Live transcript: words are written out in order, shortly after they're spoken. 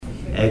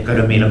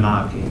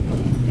Gurumila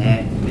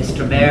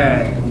Mr.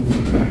 Mayor,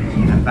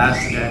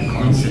 Ambassador,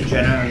 Consul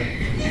General,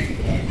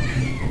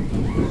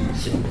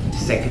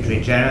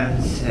 Secretary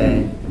Generals,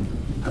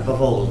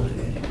 above all,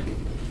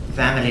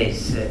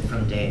 families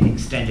from the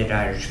extended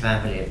Irish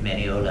family of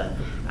Meniola,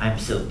 I'm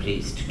so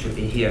pleased to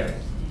be here.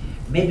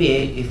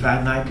 Maybe if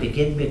I might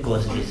begin,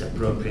 because it is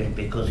appropriate,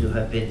 because you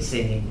have been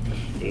singing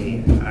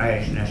the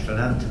Irish National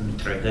Anthem,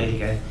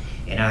 Tregailge,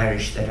 in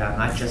Irish, that I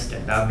might just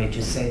allow me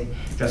to say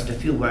just a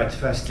few words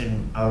first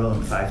in our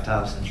own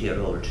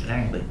 5,000-year-old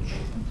language.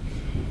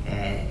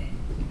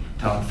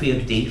 Tá fear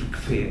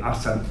díf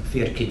asan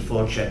fear kid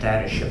forcha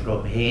darish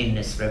from hain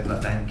is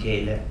ripla van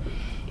kele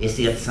is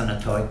it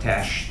sanatói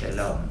tash de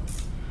lom.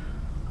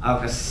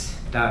 Agus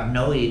dar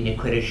noi ni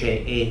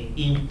quiriche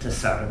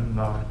intasar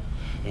mar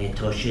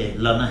toshe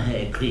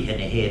lanahe krihen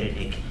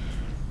herinig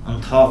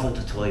an tafel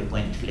de toy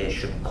point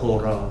leishum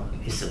cora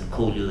is an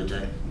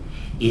coluder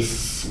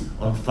is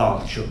on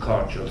falsho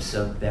cordial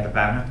so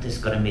verbanat is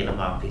gonna mean a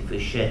marky for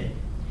shin.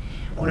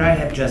 What I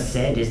have just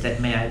said is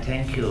that may I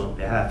thank you on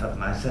behalf of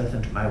myself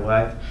and my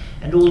wife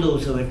and all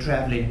those who are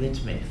travelling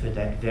with me for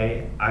that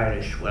very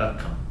Irish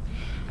welcome.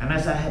 And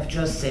as I have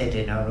just said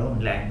in our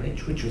own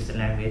language, which was the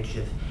language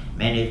of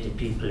many of the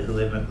people who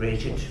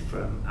immigrated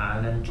from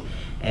Ireland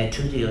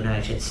to the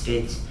United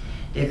States,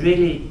 that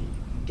really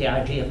the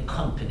idea of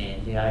company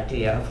and the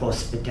idea of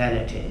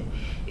hospitality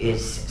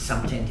is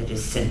something that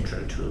is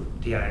central to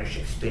the Irish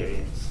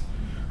experience.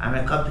 I'm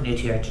accompanied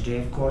here today,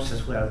 of course,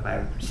 as well by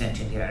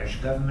representing the Irish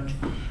government,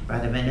 by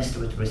the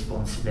Minister with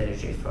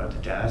responsibility for the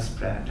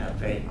diaspora, and I'm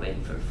very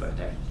grateful for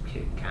that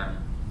canon.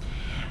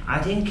 I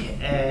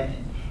think,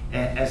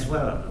 as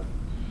well,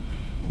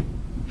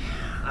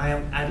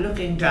 I'm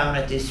looking down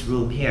at this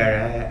room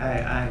here.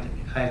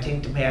 I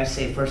think, may I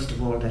say, first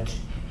of all, that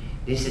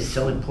this is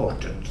so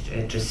important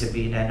to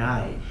Sabina and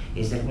I,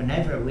 is that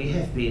whenever we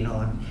have been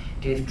on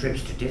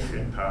trips to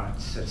different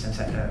parts, since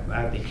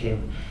I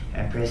became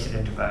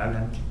President of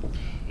Ireland,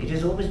 it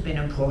has always been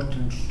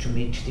important to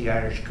meet the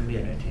Irish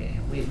community.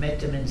 We've met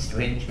them in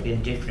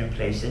different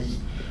places.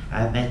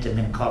 I've met them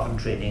in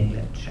Coventry in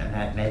England, and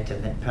I've met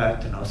them in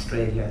Perth in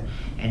Australia,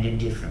 and in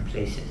different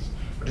places.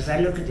 But as I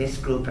look at this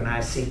group and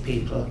I see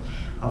people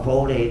of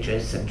all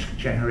ages and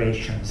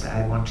generations,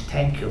 I want to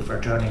thank you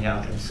for turning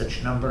out in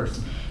such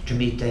numbers to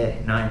meet the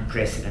 9th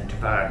President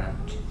of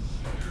Ireland.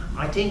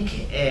 I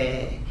think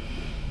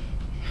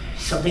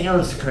something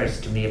else occurs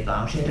to me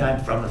about it.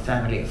 I'm from a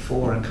family of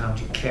 4 in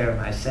County Clare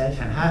myself,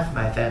 and half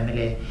my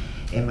family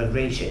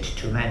immigrated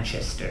to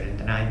Manchester in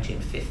the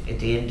at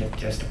the end of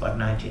just about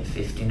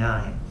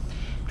 1959.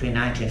 Between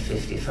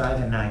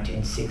 1955 and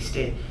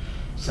 1960,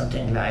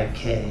 something like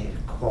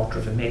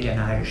 250,000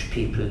 Irish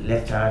people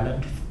left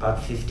Ireland,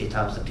 about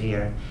 50,000 a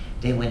year.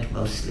 They went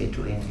mostly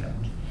to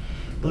England.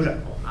 But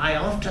I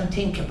often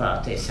think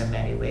about this in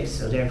many ways,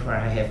 so therefore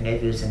I have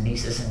nephews and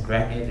nieces and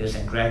grandnephews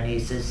and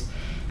grandnieces,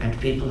 and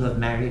people who have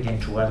married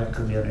into other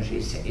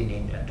communities in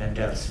England and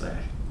elsewhere.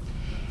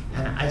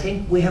 And I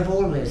think we have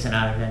always in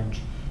Ireland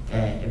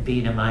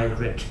been a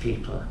migrant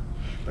people,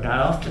 but I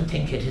often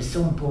think it is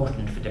so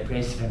important for the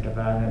President of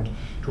Ireland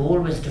to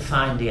always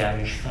define the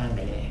Irish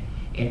family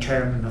in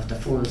terms of the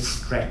full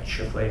stretch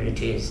of where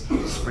it is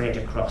spread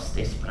across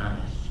this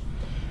planet.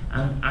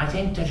 And I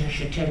think that I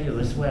should tell you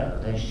as well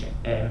that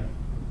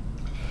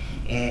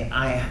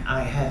I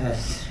have,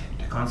 as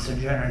the Consul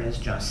General has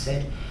just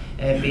said,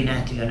 been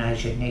at the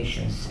United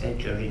Nations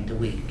during the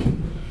week.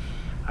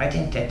 I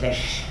think that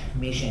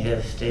meeting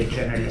of the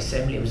General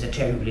Assembly was a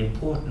terribly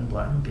important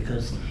one,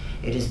 because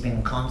it has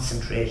been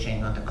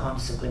concentrating on the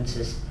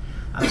consequences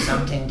of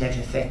something that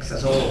affects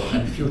us all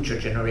and future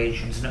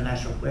generations, no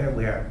matter where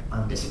we are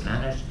on this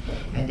planet,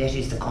 and that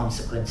is the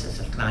consequences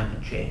of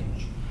climate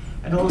change.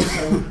 And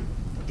also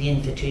the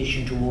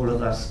invitation to all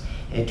of us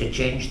to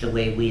change the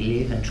way we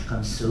live and to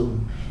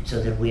consume, so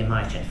that we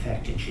might in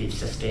fact achieve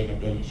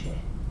sustainability.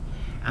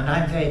 And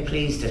I'm very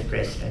pleased as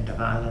President of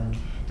Ireland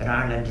that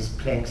Ireland is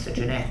playing such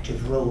an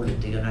active role in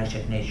the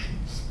United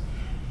Nations.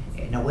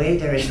 In a way,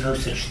 there is no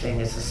such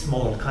thing as a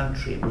small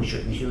country. We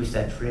shouldn't use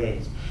that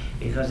phrase,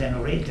 because in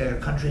a way there are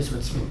countries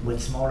with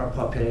smaller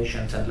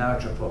populations and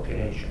larger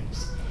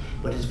populations.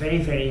 But it's very,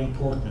 very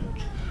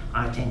important,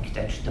 I think,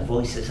 that the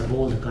voices of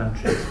all the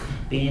countries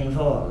be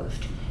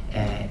involved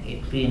in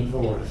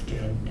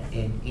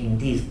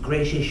these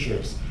great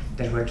issues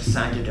that were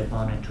decided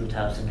upon in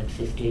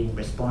 2015,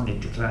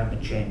 responding to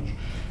climate change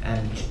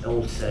and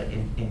also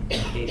in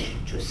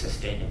relation to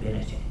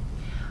sustainability.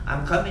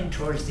 I'm coming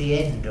towards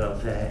the end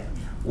of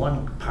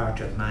one part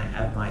of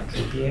my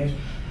trip here.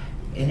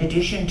 In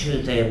addition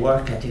to the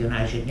work at the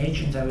United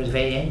Nations, I was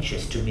very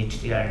anxious to meet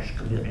the Irish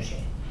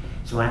community.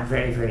 So I'm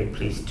very, very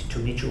pleased to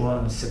meet you all,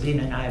 and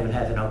Sabina and I will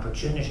have an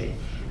opportunity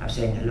of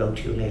saying hello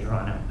to you later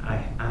on,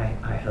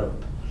 I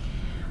hope.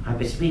 I'll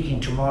be speaking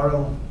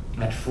tomorrow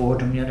at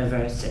Fordham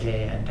University,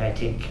 and I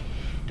think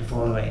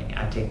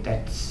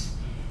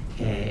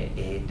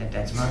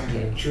that's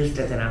Monday and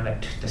Tuesday, then I'm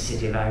at the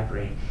City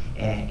Library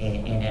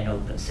in an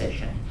open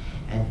session,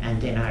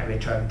 and then I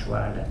return to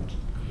Ireland.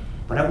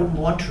 but I wouldn't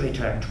want to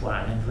return to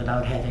Ireland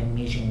without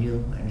meeting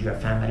you and your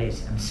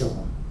families and so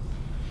on.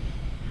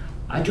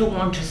 I do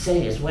want to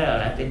say as well,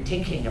 I've been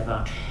thinking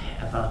about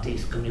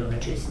these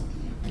communities.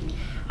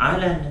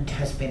 Ireland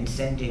has been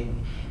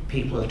sending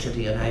people to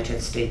the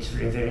United States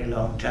for a very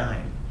long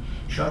time.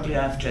 Shortly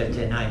after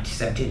the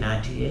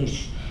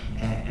 1798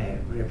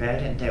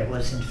 rebellion, there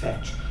was in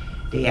fact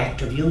the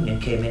Act of Union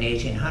came in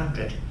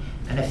 1800,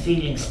 and a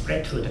feeling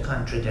spread through the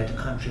country that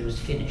the country was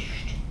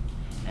finished.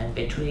 And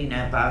between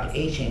about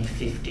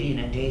 1815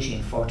 and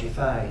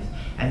 1845,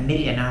 a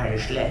million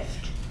Irish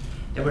left.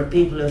 There were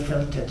people who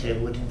felt that they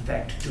would in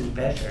fact do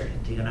better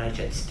in the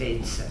United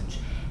States and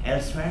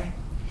elsewhere.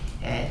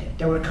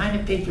 There were kind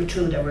of people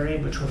too that were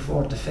able to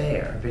afford the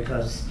fare,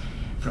 because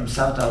from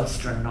South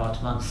Ulster and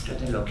North Munster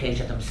they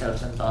located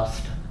themselves in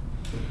Boston.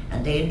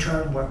 And they in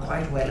turn were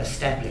quite well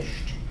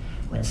established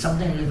when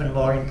something even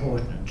more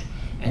important,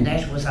 and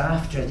that was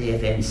after the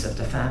events of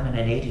the famine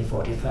in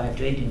 1845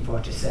 to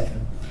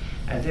 1847,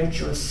 a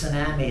virtual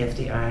tsunami of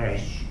the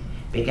Irish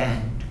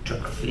began to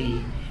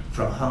flee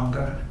from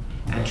hunger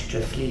and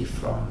to flee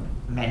from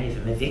many of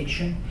them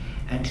eviction,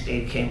 and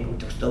they came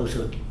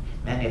with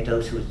many of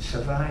those who had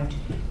survived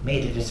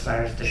made it as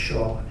far as the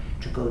shore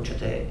to go to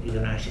the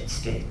United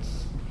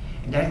States.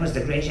 And that was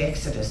the great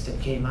exodus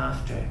that came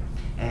after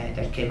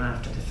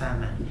the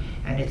famine,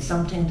 and it's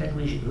something that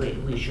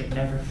we should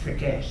never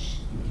forget.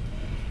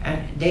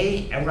 And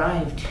they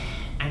arrived,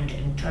 and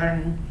in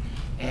turn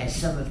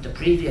some of the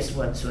previous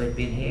ones who had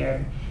been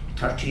here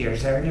 30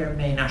 years earlier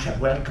may not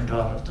have welcomed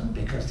all of them,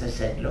 because they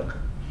said, look,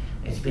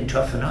 it's been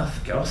tough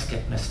enough, us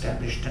getting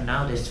established, and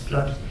now this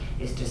flood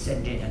is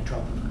descending on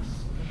top of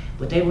us.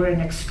 But they were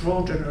an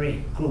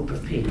extraordinary group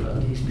of people,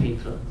 these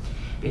people,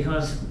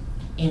 because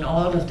in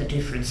all of the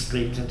different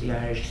streams of the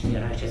Irish to the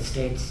United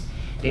States,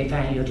 they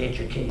valued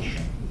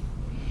education.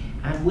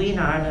 And we in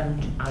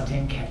Ireland, I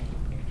think,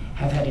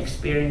 have had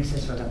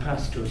experiences for the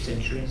past 2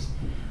 centuries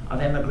of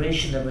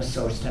emigration that was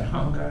sourced in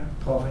hunger,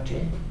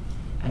 poverty,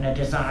 and a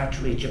desire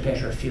to reach a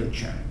better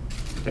future.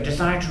 The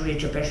desire to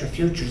reach a better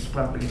future is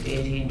probably the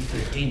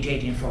 1815 to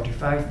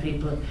 1845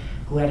 people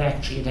who had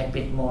actually that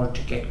bit more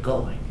to get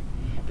going.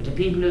 But the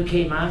people who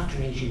came after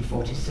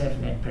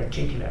 1847 in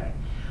particular,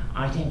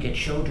 I think it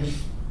showed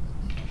us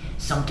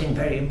something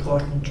very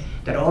important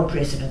that all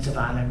presidents of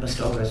Ireland must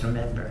always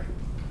remember.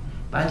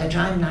 By the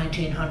time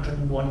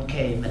 1901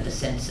 came and the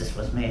census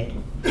was made,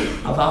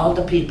 of all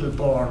the people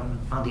born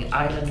on the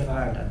island of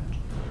Ireland,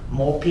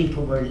 more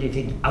people were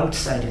living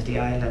outside of the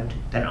island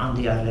than on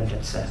the island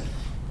itself.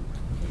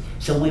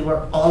 So we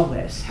were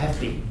always,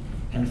 have been,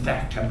 in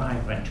fact, a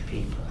migrant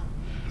people.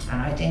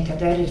 And I think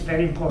that is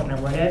very important.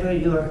 And whatever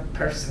your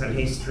personal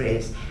history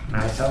is, and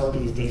I saw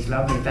these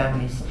lovely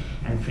families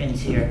and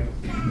friends here,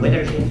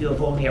 whether if you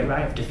have only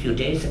arrived a few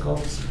days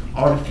ago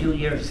or a few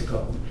years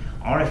ago,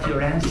 or if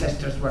your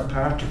ancestors were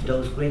part of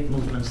those great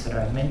movements that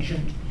I've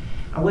mentioned,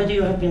 or whether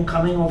you have been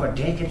coming over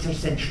decades or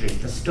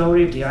centuries, the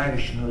story of the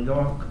Irish in New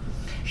York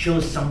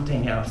shows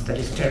something else that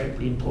is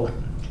terribly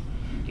important.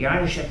 The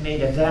Irish have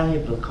made a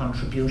valuable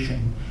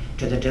contribution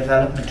to the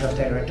development of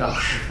their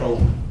adoptive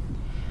home.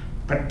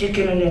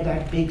 Particularly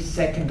that big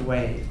second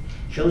wave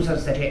shows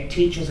us that it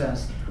teaches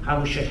us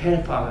how we should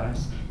help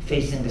others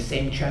facing the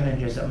same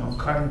challenges among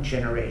current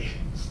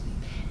generations.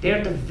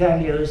 They're the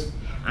values,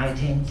 I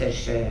think,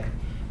 that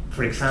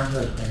for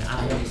example, when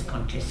Ireland is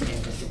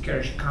contesting the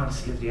Security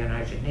Council of the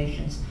United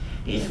Nations,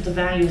 these are the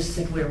values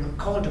that we're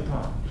called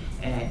upon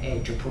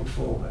to put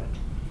forward.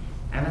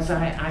 And as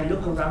I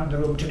look around the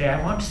room today,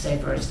 I want to say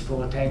first of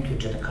all thank you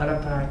to the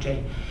Colour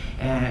Party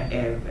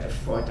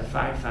for the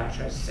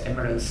Firefighters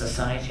Emerald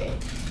Society.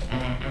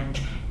 And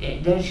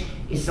that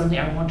is something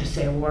I want to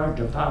say a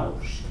word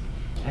about.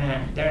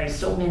 There are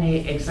so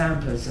many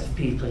examples of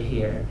people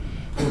here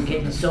who are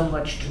giving so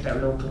much to their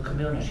local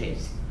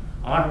communities,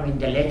 honouring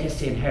the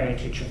legacy and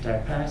heritage of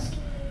their past,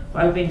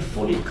 while being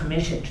fully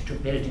committed to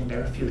building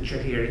their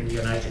future here in the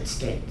United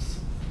States.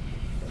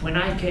 When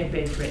I came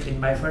in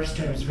my first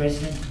term as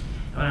resident,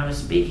 when I was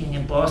speaking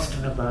in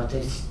Boston about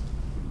this,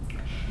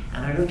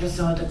 and I looked at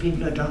some of the people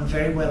who had done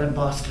very well in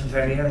Boston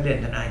very early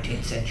in the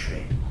 19th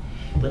century.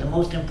 But the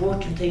most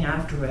important thing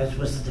afterwards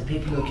was that the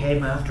people who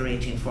came after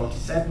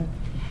 1847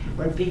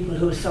 were people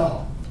who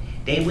saw.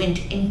 They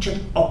went into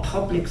a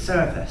public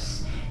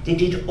service. They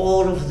did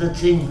all of the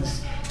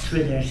things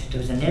through there.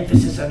 There was an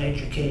emphasis on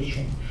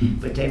education,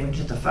 but they went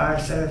to the fire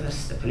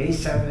service, the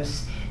police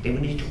service. They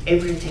went into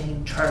everything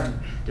in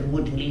turn that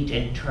would lead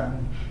in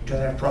turn to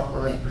their proper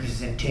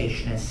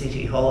representation in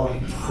City Hall,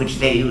 which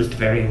they used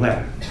very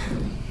well.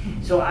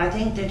 So I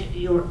think that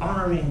you're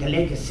honouring the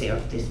legacy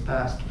of this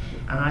past,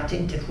 and I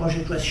think that what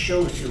it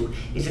shows you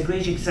is a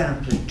great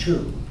example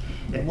too,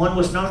 that one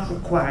was not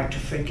required to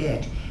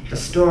forget the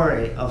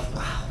story of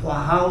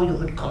how you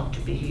had come to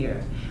be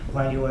here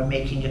while you were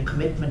making a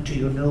commitment to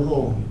your new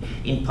home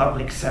in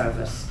public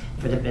service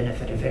for the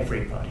benefit of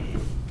everybody.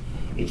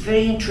 It's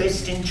very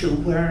interesting too,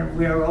 where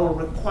we're all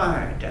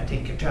required, I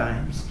think at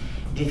times,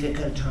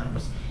 difficult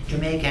times, to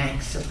make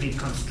acts of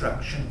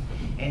reconstruction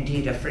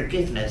indeed of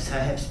forgiveness. I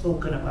have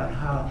spoken about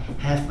how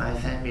half my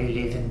family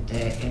live in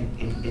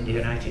the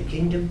United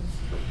Kingdom.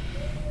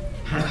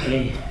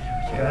 Happily,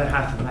 the other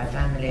half of my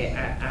family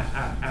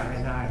are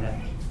in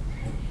Ireland.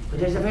 But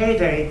there's a very,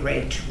 very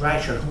great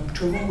writer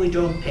to whom we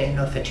don't pay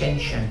enough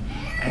attention,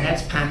 and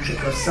that's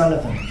Patrick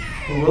O'Sullivan,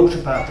 who wrote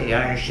about the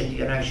Irish in the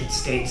United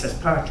States as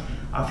part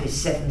of his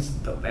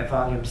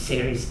 7th-volume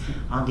series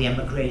on the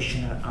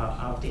immigration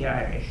of the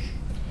Irish.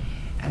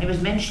 And he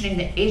was mentioning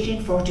that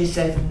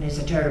 1847 is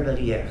a terrible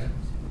year.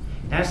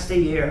 That's the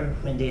year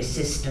when the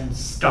assistance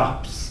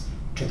stops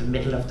to the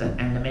middle of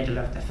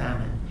the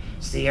famine.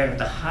 It's the year of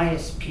the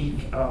highest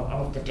peak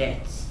of the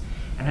deaths.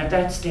 And at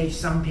that stage,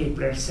 some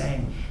people are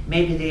saying,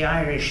 maybe the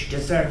Irish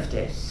deserve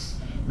this.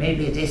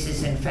 Maybe this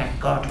is in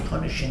fact God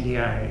punishing the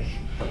Irish.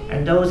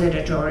 And those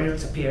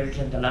editorials appeared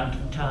in the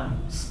London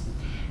Times.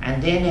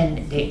 And then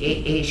in the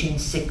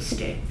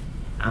 1860,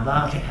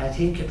 I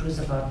think it was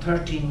about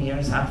 13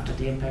 years after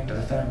the impact of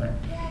the famine,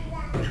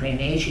 between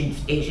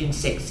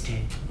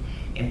 1860,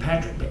 in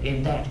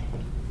that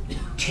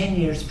 10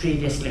 years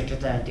previously to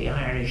that, the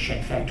Irish,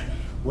 in fact,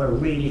 were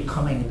really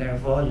coming their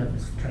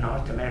volumes to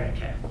North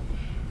America.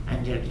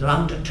 And the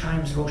London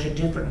Times wrote a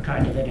different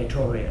kind of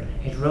editorial.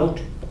 It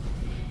wrote,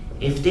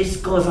 if this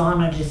goes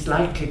on and is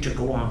likely to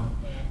go on,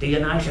 the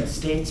United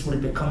States will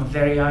become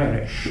very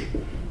Irish.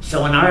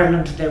 So in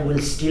Ireland there will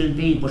still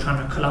be, but on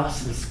a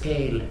colossal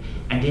scale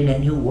and in a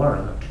new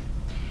world.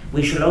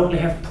 We shall only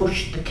have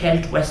pushed the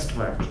Celt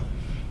westward,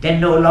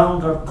 then no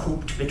longer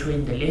cooped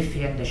between the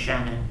Liffey and the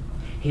Shannon.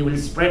 He will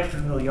spread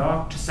from New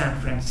York to San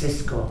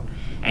Francisco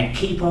and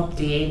keep up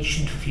the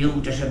ancient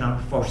feud at an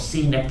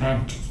unforeseen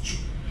advantage.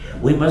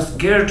 We must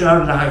gird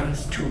our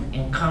lives to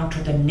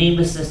encounter the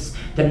nemesis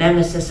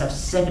of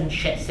 7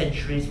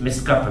 centuries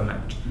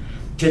misgovernment.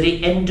 To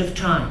the end of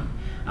time,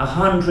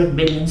 100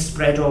 million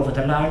spread over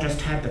the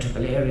largest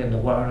habitable area in the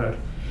world,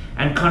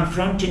 and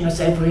confronting us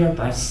everywhere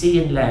by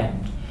sea and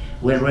land,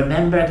 will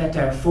remember that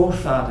their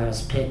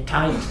forefathers paid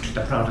tithe to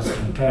the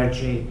Protestant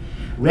clergy,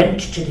 rent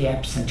to the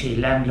absentee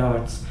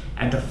landlords,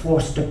 and a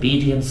forced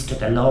obedience to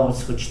the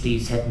laws which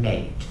these had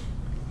made.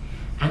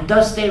 And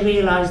thus they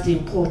realised the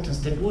importance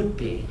that would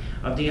be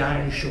of the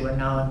Irish who are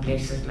now in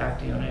places like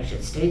the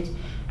United States,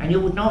 and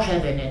you would not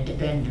have an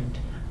independent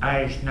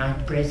Irish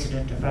 9th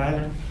President of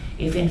Ireland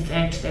if in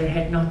fact there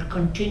had not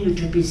continued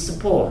to be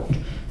support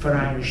for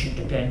Irish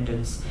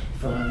independence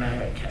from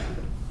America.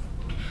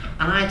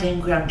 And I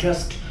think we're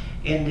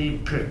in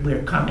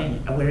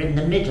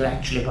the middle,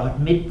 actually, about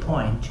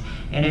midpoint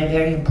in a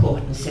very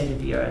important set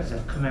of years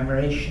of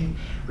commemoration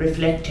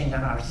reflecting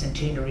on our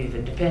centenary of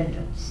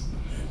independence.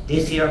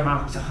 This year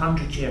marks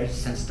 100 years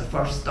since the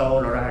first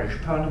Dáil or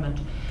Irish Parliament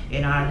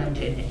in Ireland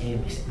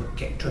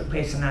took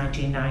place in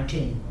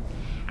 1919.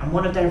 And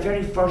one of their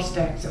very first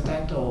acts of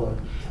that Dáil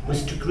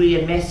was to agree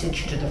a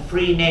message to the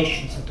free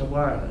nations of the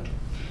world,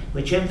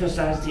 which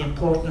emphasised the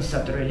importance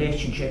of the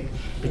relationship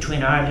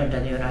between Ireland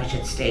and the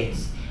United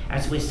States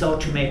as we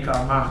sought to make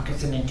our mark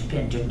as an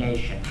independent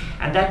nation.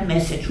 And that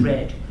message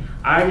read,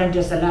 Ireland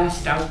is the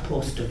last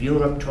outpost of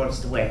Europe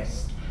towards the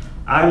west.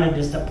 Ireland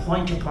is the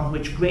point upon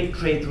which great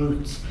trade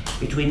routes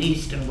between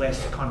east and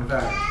west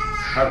converge.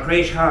 Our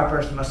great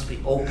harbours must be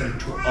open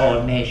to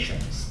all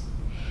nations.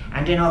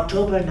 And in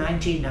October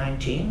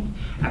 1919,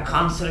 a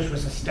consulate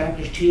was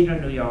established here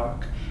in New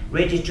York,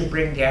 ready to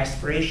bring the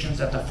aspirations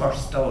of the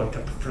first Dáil to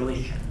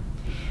fruition.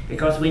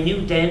 Because we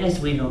knew then, as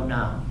we know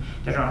now,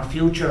 that our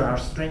future, our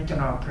strength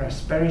and our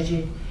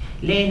prosperity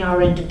lay in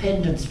our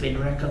independence being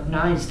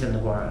recognised in the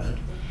world,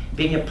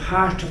 being a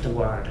part of the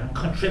world and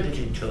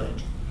contributing to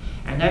it.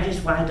 And that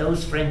is why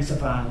those Friends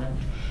of Ireland,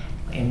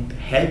 in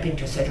helping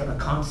to set up a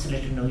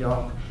consulate in New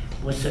York,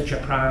 was such a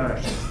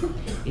priority.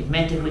 It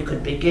meant that we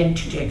could begin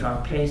to take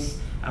our place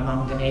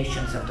among the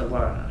nations of the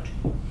world.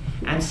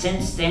 And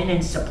since then,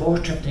 in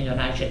support of the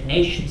United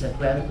Nations as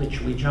well,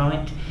 which we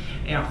joined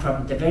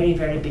from the very,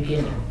 very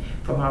beginning,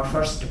 from our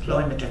first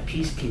deployment of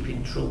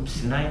peacekeeping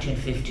troops in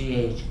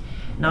 1958,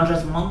 not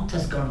a month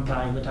has gone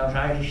by without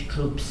Irish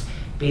troops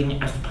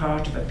being as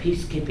part of a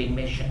peacekeeping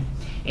mission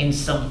in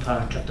some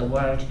part of the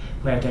world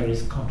where there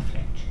is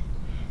conflict.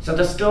 So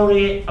the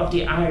story of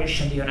the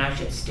Irish in the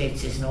United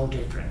States is no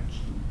different,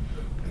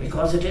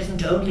 because it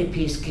isn't only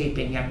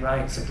peacekeeping and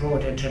rights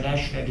abroad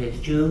internationally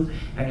that you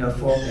and your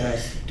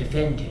forebears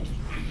defended.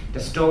 The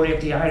story of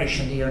the Irish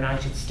in the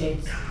United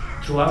States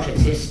throughout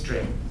its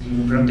history,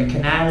 from the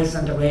canals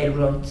and the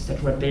railroads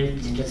that were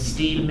built to the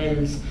steel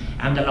mills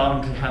and the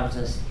laundry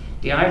houses,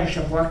 the Irish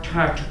have worked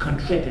hard to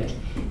contribute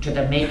to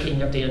the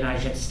making of the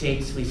United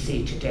States we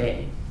see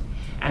today.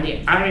 And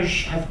the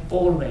Irish have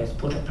always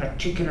put a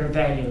particular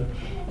value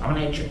on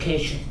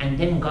education and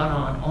then gone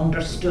on,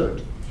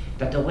 understood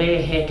that the way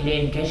ahead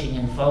lay in getting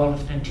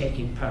involved and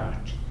taking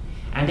part.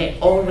 And they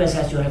always,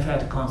 as you have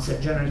heard the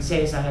Consul General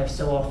say, as I have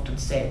so often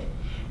said,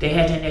 they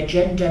had an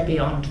agenda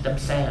beyond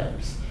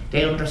themselves.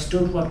 They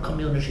understood what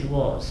community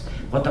was,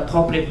 what the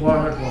public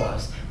world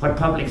was, what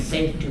public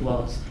safety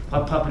was,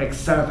 what public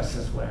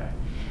services were.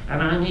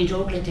 And I need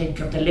only think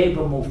of the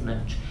labour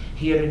movement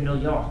here in New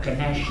York and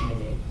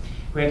nationally,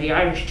 where the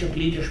Irish took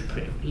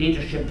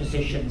leadership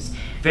positions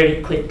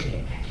very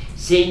quickly,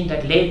 seeing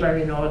that labour,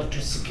 in order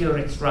to secure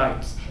its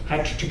rights,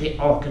 had to be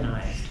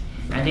organised,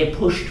 and they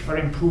pushed for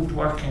improved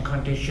working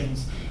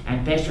conditions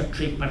and better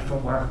treatment for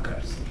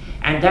workers.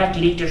 And that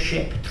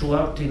leadership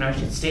throughout the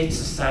United States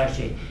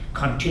society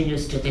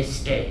continues to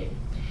this day.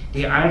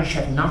 The Irish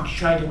have not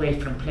shied away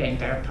from playing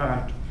their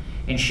part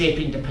in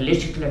shaping the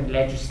political and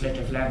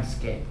legislative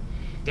landscape.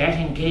 That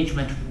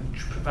engagement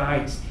which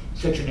provides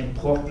such an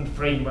important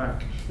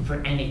framework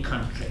for any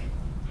country.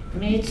 For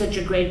me, it's such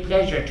a great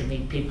pleasure to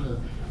meet people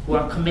who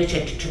are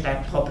committed to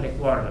that public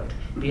world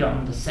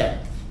beyond the self.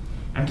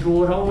 And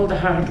through all the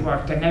hard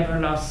work, they never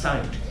lost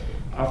sight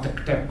of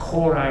their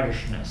core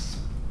Irishness.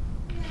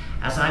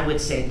 As I would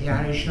say, the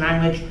Irish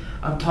language,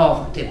 on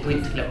top of the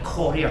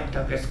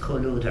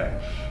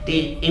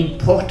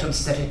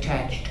importance that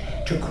attached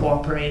to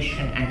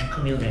cooperation and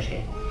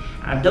community.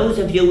 And those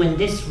of you in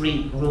this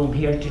room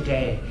here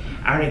today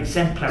are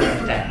exemplar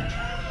of that.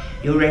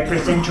 You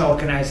represent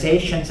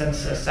organisations and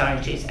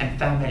societies and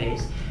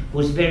families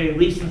whose very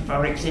reason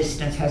for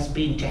existence has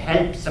been to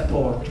help,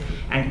 support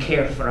and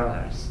care for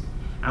others.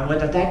 And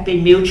whether that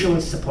be mutual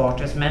support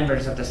as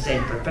members of the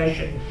same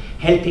profession,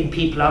 helping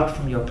people out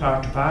from your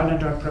part of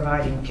Ireland, or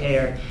providing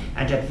care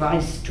and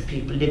advice to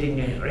people living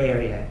in your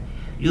area,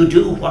 you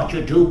do what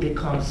you do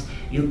because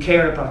you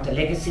care about the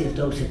legacy of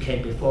those who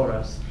came before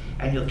us,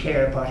 and you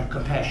care about a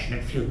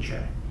compassionate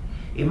future.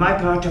 In my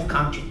part of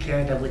County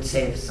Clare, they would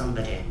say of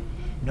somebody,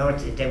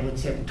 they would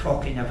say,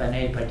 talking of a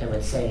neighbour, they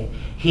would say,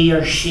 he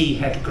or she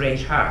had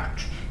great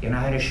heart. In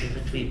Irish it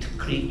would be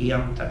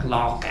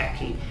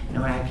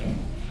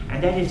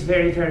and that is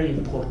very, very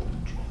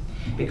important,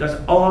 because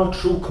all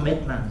true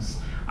commitments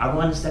are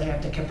ones that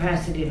have the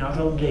capacity not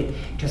only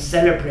to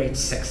celebrate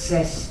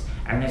success,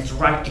 and it's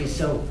rightly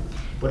so,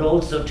 but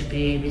also to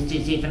be, it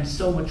is even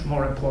so much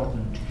more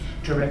important,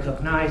 to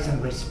recognise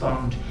and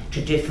respond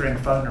to different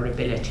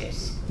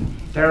vulnerabilities.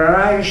 There are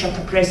Irish at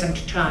the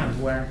present time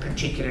who are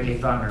particularly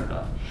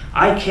vulnerable.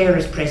 I care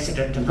as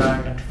President of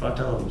Ireland for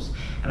those,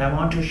 and I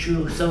want to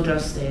show, so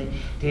does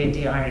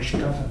the Irish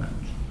government.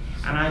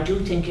 And I do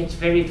think it's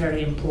very,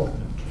 very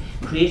important.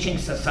 Creating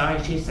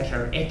societies that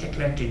are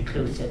ethical and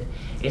inclusive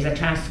is a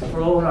task for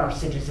all our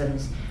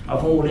citizens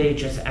of all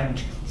ages and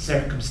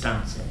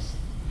circumstances.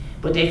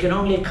 But they can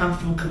only come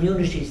from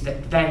communities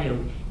that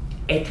value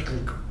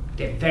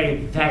the very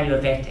value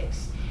of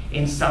ethics,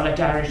 in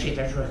solidarity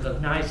that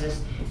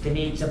recognises the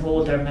needs of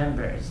all their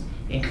members,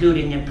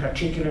 including in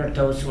particular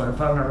those who are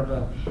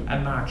vulnerable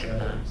and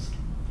marginalised.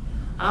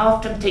 I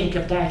often think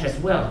of that as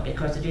well,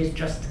 because it is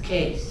just the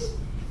case.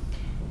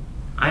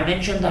 I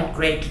mentioned that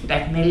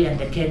million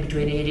that came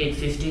between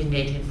 1815 and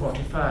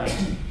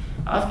 1845.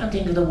 I often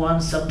think of the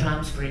ones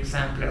sometimes, for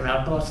example,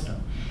 around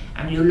Boston.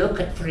 And you look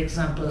at, for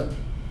example,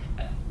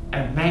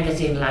 a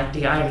magazine like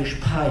the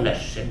Irish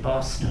Pilot in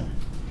Boston.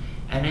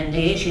 And in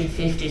the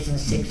 1850s and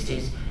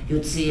 60s,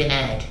 you'd see an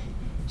ad.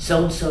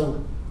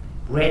 So-and-so,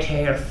 red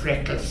hair,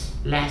 freckles,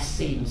 last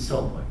seen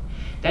somewhere.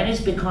 That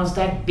is because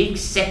that big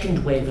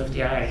second wave of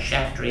the Irish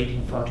after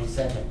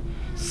 1847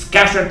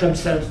 scattered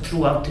themselves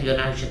throughout the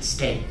United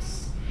States.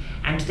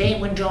 And they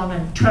went on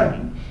in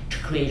turn to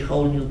create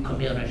whole new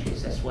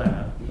communities as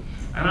well.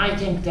 And I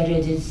think that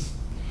it is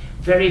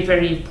very,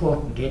 very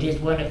important. It is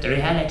one of the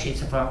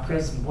realities of our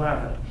present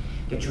world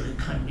that you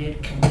can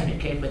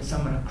communicate with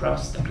someone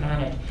across the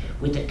planet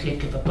with the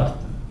click of a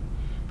button.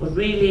 But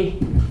really,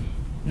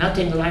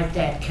 nothing like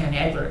that can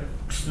ever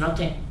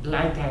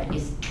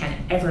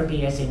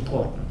be as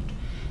important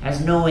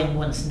as knowing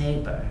one's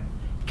neighbour,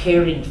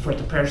 caring for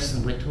the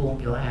person with whom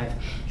you have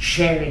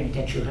sharing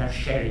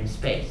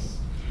space.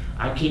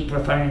 I keep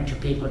referring to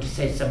people to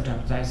say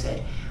sometimes, I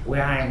said, we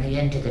are in the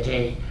end of the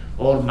day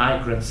all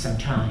migrants in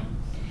time.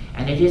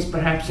 And it is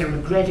perhaps a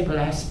regrettable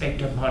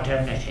aspect of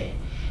modernity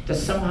that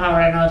somehow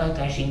or another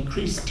that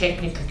increased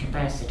technical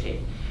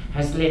capacity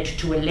has led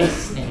to a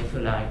lessening, if you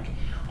like,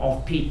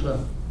 of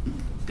people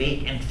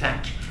being, in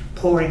fact,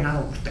 pouring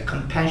out the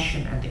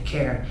compassion and the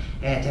care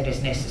that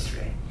is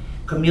necessary.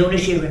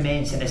 Community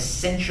remains an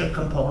essential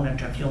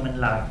component of human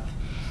life,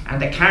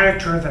 and the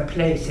character of a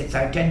place, its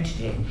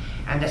identity,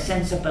 and the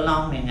sense of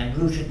belonging and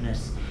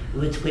rootedness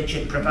with which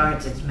it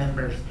provides its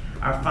members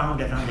are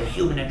founded on the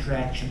human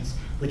interactions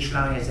which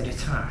lie at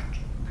its heart.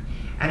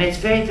 And it's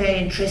very, very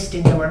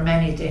interesting, there were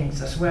many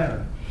things as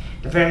well.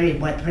 The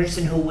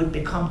person who would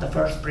become the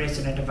first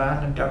president of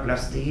Ireland,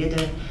 Douglas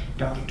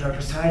Dr.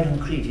 Douglas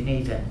Hyland Creevin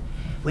even,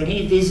 when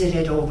he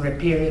visited over a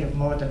period of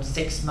more than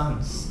 6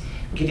 months,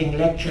 giving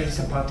lectures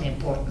about the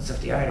importance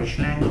of the Irish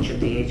language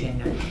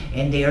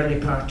in the early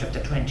part of the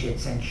 20th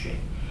century.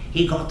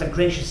 He got the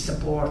greatest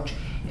support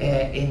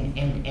in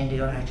the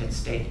United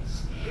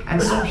States.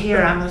 And so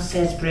here, I must say,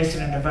 as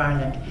President of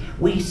Ireland,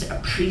 we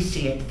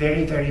appreciate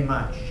very, very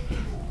much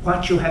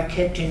what you have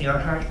kept in your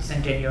hearts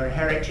and in your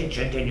heritage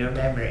and in your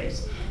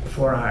memories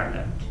for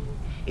Ireland.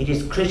 It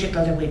is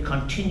critical that we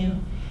continue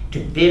to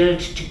build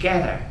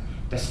together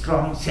the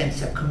strong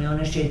sense of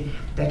community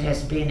that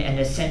has been an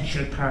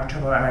essential part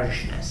of our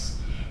Irishness.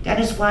 That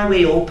is why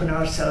we open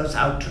ourselves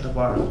out to the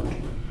world.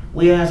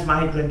 We as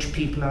migrant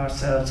people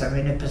ourselves are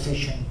in a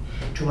position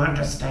to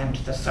understand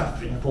the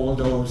suffering of all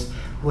those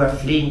who are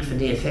fleeing from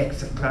the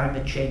effects of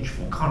climate change,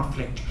 from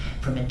conflict,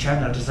 from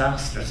internal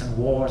disasters and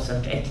wars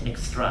and ethnic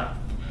strife.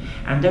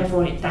 And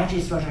therefore that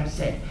is what I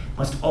said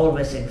must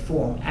always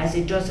inform, as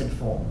it does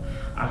inform,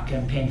 our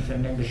campaign for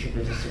membership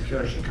of the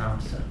Security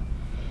Council.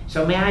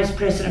 So may I, as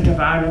President of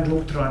Ireland,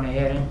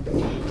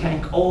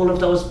 thank all of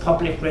those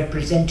public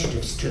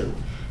representatives too.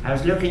 I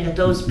was looking at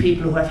those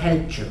people who have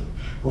helped you,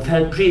 who've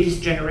helped previous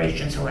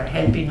generations, who are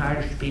helping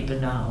Irish people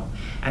now,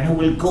 and who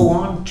will go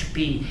on to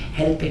be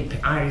helping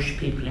Irish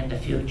people in the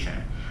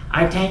future.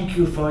 I thank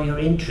you for your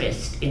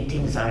interest in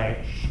things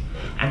Irish,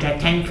 and I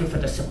thank you for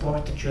the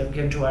support that you have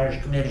given to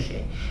Irish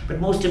community. But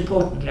most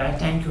importantly, I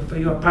thank you for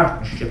your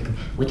partnership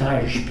with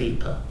Irish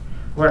people,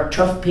 who are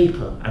tough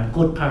people and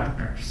good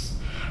partners,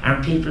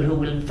 and people who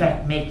will in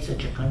fact make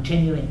such a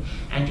continuing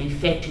and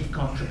effective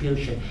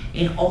contribution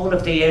in all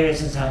of the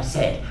areas, as I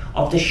said,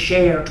 of the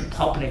shared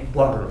public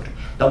world.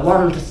 The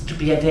world is to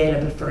be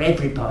available for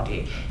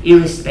everybody,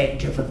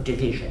 irrespective of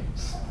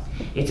divisions.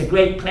 It's a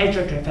great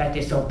pleasure to have had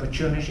this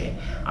opportunity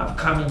of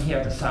coming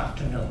here this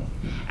afternoon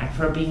and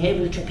for being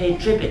able to pay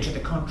tribute to the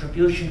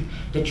contribution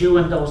that you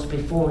and those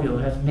before you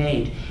have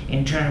made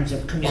in terms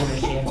of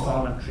community and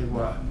voluntary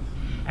work.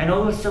 And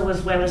also,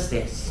 as well as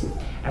this,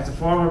 as a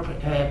former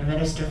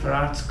Minister for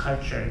Arts,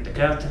 Culture and the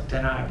Gaeltacht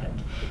in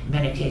Ireland, in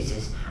many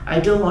cases, I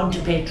do want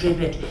to pay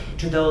tribute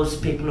to those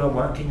people who are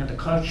working in the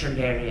cultural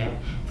area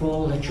for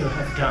all that you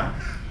have done.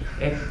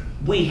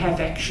 We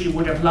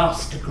would have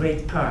lost a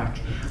great part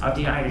of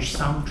the Irish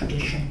song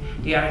tradition,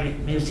 the Irish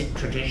music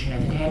tradition,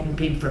 if it hadn't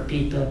been for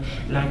people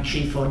like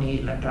Chief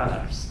O'Neill and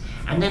others.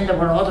 And then there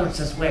were others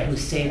as well who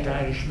saved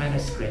Irish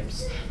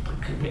manuscripts.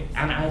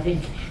 And I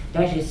think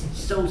that is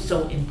so,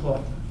 so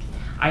important.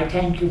 I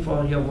thank you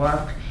for your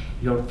work,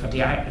 for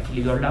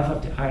your love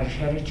of the Irish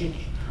heritage,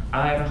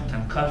 Ireland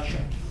and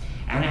culture,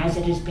 and as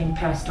it is being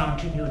passed on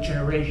to new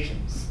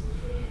generations.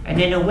 And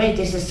in a way,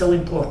 this is so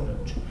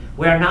important.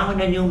 We are now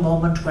in a new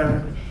moment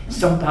where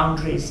some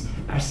boundaries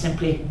are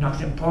simply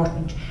not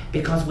important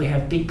because we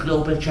have big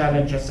global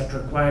challenges that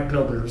require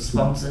global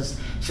responses,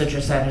 such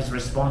as that is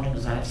responding,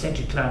 as I have said,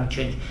 to climate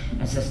change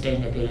and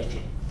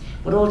sustainability.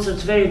 But also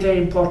it's very, very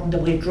important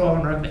that we draw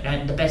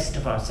on the best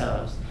of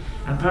ourselves.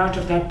 And part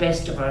of that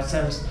best of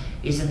ourselves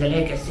is in the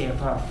legacy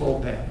of our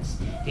forebears,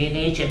 the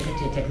innate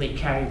empathy that we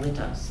carry with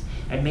us,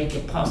 and make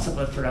it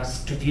possible for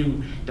us to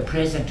view the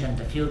present and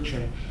the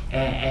future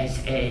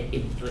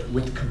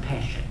with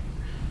compassion.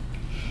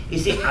 You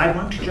see, I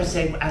want to just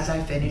say, as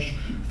I finish,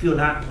 a few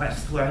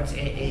last words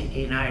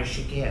in Irish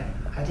again.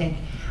 I think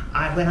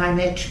when I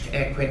met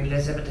Queen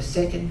Elizabeth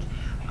II,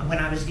 and when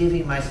I was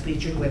giving my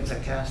speech at Windsor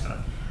Castle,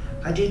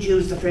 I did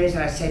use the phrase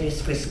I said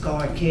is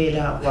Fiscar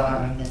Kela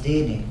War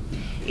Nadini.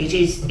 It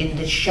is in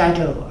the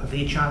shadow of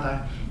each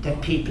other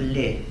that people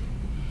live.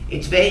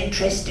 It's very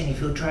interesting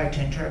if you try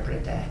to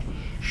interpret that.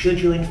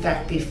 Should you in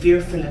fact be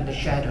fearful in the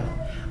shadow,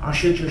 or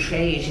should you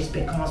say it is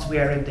because we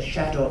are in the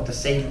shadow of the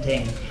same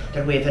thing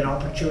that we have an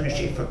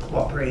opportunity for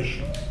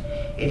cooperation?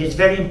 It is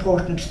very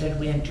important that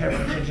we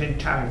interpret it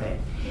entirely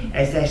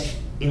as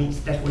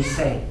that we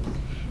say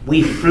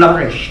we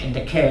flourish in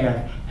the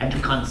care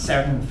and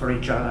concern for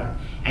each other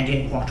and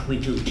in what we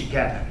do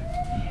together.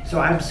 So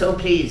I'm so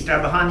pleased. Ar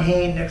bhan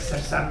hain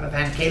san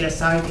van Kayla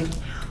Saidi,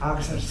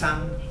 agus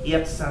san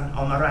Iepsan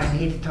o Marain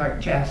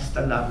Hiltar Chest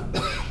the love.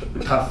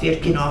 Ta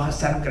firkin oha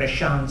san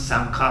Greshan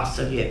san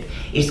Castle.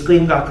 Is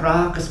gwyn ga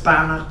gragas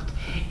banacht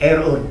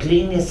or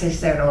glinis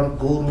is or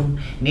gurum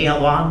ni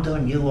awando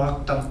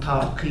nuachtam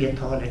ta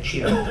kiyatala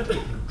cheer.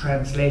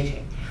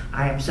 Translating.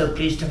 I am so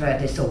pleased to have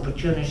had this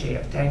opportunity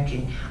of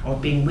thanking or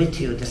being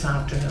with you this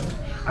afternoon,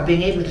 of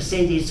being able to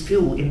say these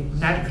few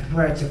inadequate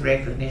words of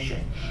recognition,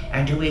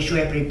 and to wish you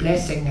every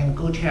blessing and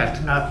good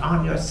health not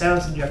on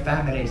yourselves and your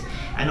families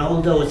and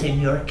all those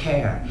in your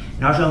care,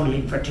 not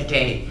only for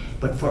today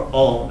but for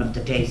all of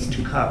the days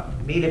to come.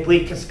 Mille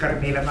buikas kar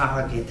mille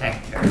mahagi,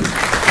 thank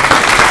you.